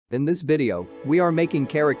In this video, we are making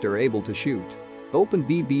character able to shoot. Open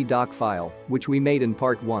BB file, which we made in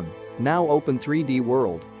part 1. Now open 3D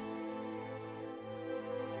World.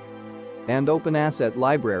 And open Asset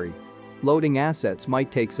Library. Loading assets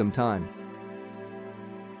might take some time.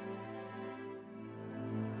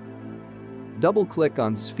 Double-click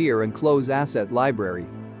on Sphere and close Asset Library.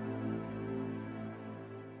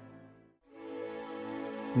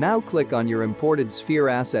 Now click on your imported sphere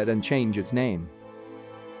asset and change its name.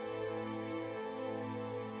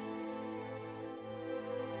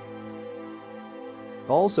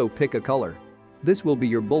 Also pick a color. This will be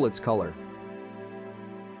your bullet's color.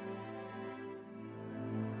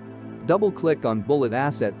 Double-click on bullet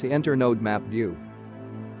asset to enter node map view.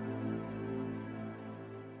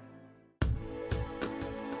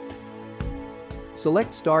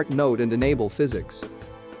 Select Start Node and enable physics.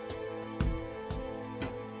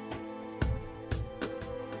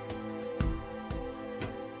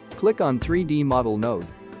 Click on 3D Model node.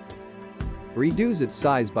 Reduce its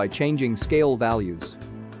size by changing scale values.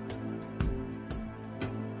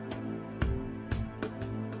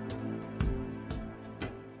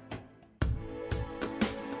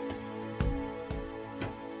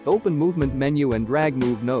 Open Movement menu and drag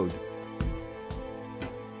Move node.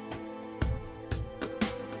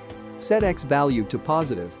 Set X value to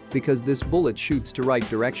positive because this bullet shoots to right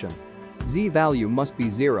direction. Z value must be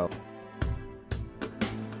 0.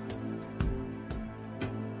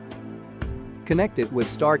 Connect it with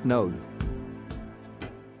Start node.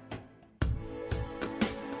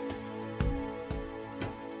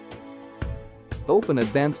 Open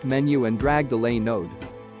Advanced menu and drag Delay node.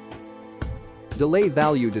 Delay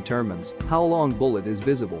value determines how long bullet is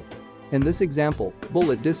visible. In this example,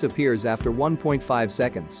 bullet disappears after 1.5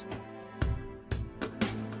 seconds.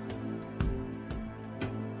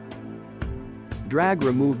 Drag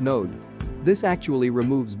Remove node. This actually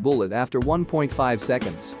removes bullet after 1.5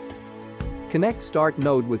 seconds. Connect Start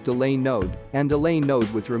node with Delay node and Delay node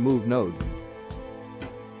with Remove node.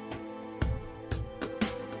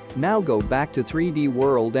 Now go back to 3D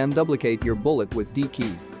World and duplicate your bullet with D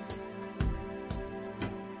key.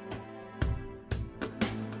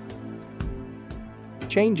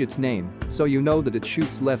 Change its name so you know that it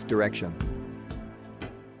shoots left direction.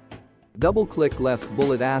 Double-click left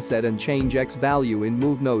bullet asset and change X value in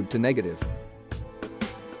Move node to negative.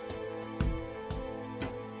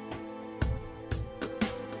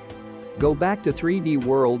 Go back to 3D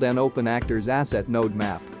World and open Actor's Asset Node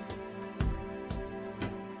Map.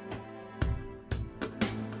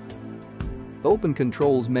 Open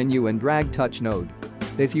Controls menu and drag Touch node.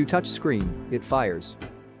 If you touch screen, it fires.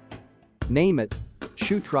 Name it,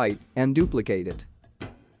 shoot right, and duplicate it.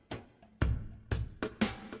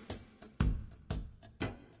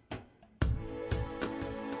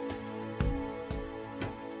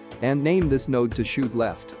 And name this node to shoot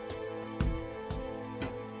left.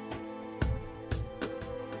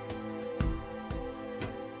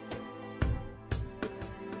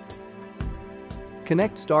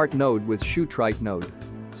 Connect Start node with Shoot Right node.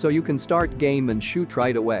 So you can start game and shoot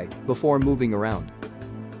right away before moving around.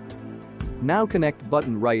 Now connect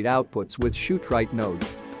Button Right outputs with Shoot Right node.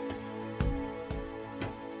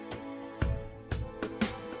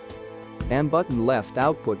 And Button Left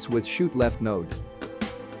outputs with Shoot Left node.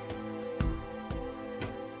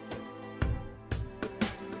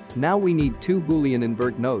 Now we need 2 Boolean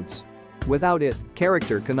invert nodes. Without it,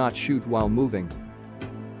 character cannot shoot while moving.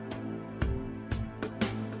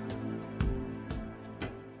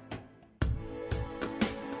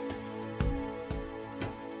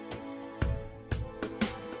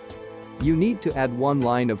 You need to add 1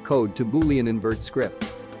 line of code to Boolean invert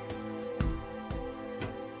script.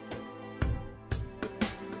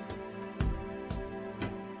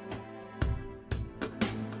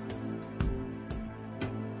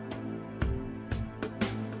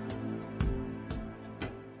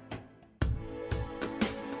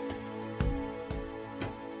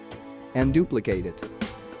 And duplicate it.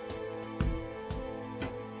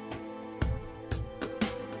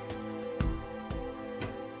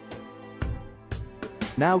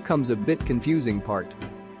 Now comes a bit confusing part.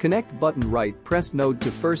 Connect Button Right press node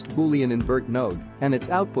to first Boolean invert node and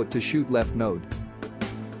its output to Shoot Left node.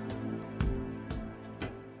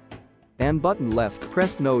 And Button Left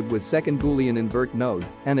press node with second Boolean invert node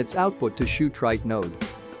and its output to Shoot Right node.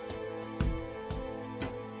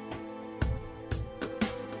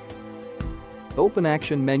 Open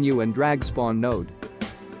Action menu and drag Spawn node.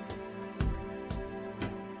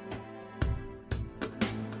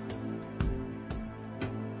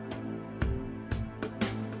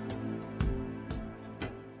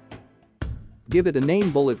 Give it a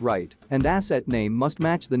name bullet right, and asset name must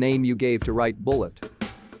match the name you gave to right bullet.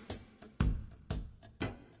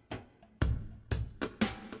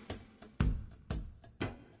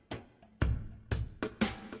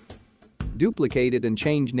 Duplicate it and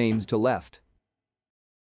change names to left.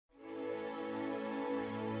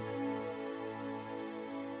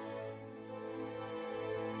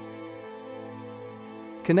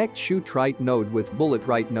 Connect shoot right node with bullet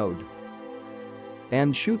right node.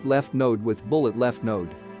 And shoot left node with bullet left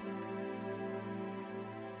node.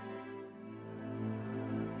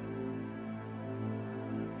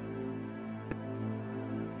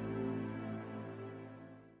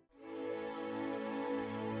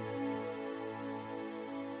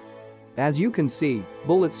 As you can see,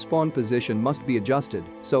 bullet's spawn position must be adjusted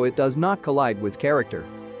so it does not collide with character.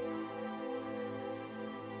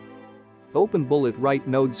 Open bullet right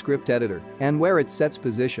node script editor, and where it sets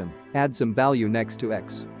position, add some value next to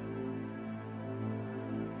X.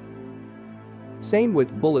 Same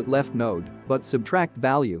with bullet left node, but subtract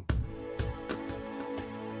value.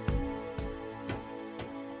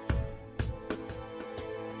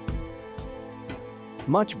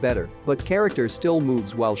 Much better, but character still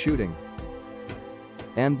moves while shooting.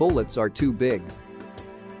 And bullets are too big.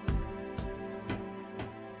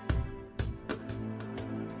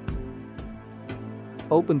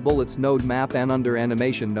 Open bullets node map and under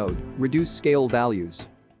animation node, reduce scale values.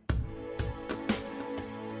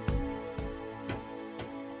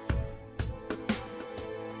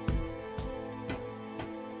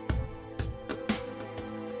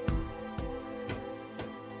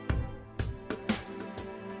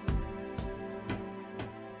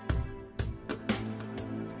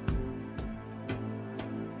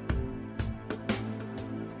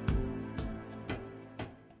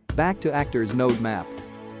 Back to actors node map.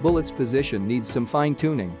 Bullet's position needs some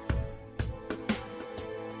fine-tuning.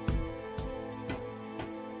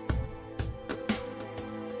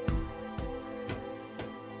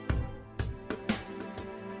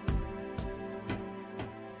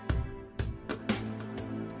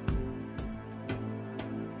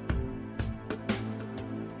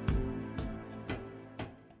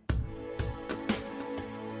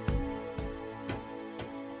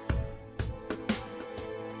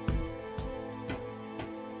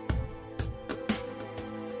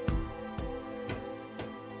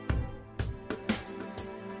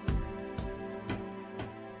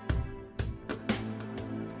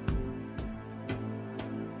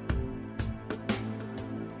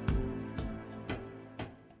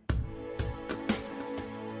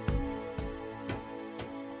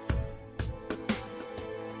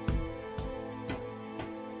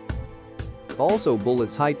 Also,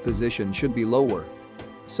 bullet's height position should be lower.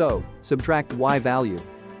 So, subtract Y value.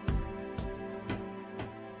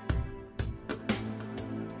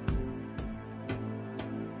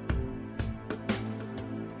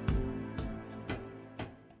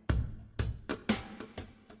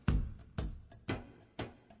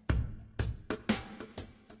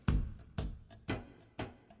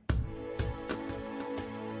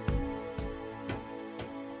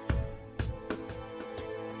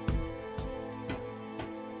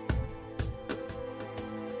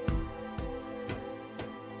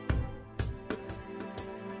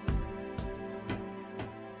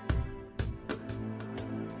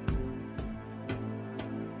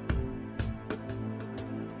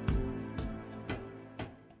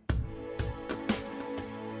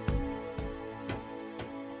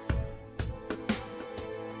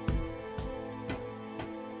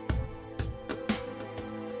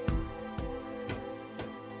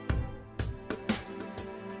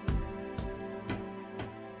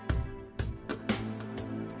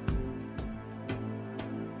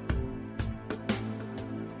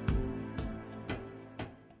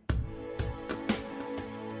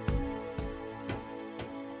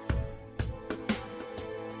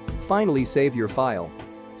 Finally, save your file.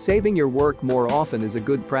 Saving your work more often is a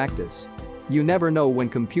good practice. You never know when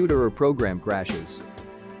computer or program crashes.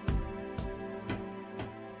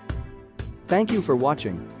 Thank you for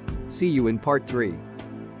watching. See you in part 3.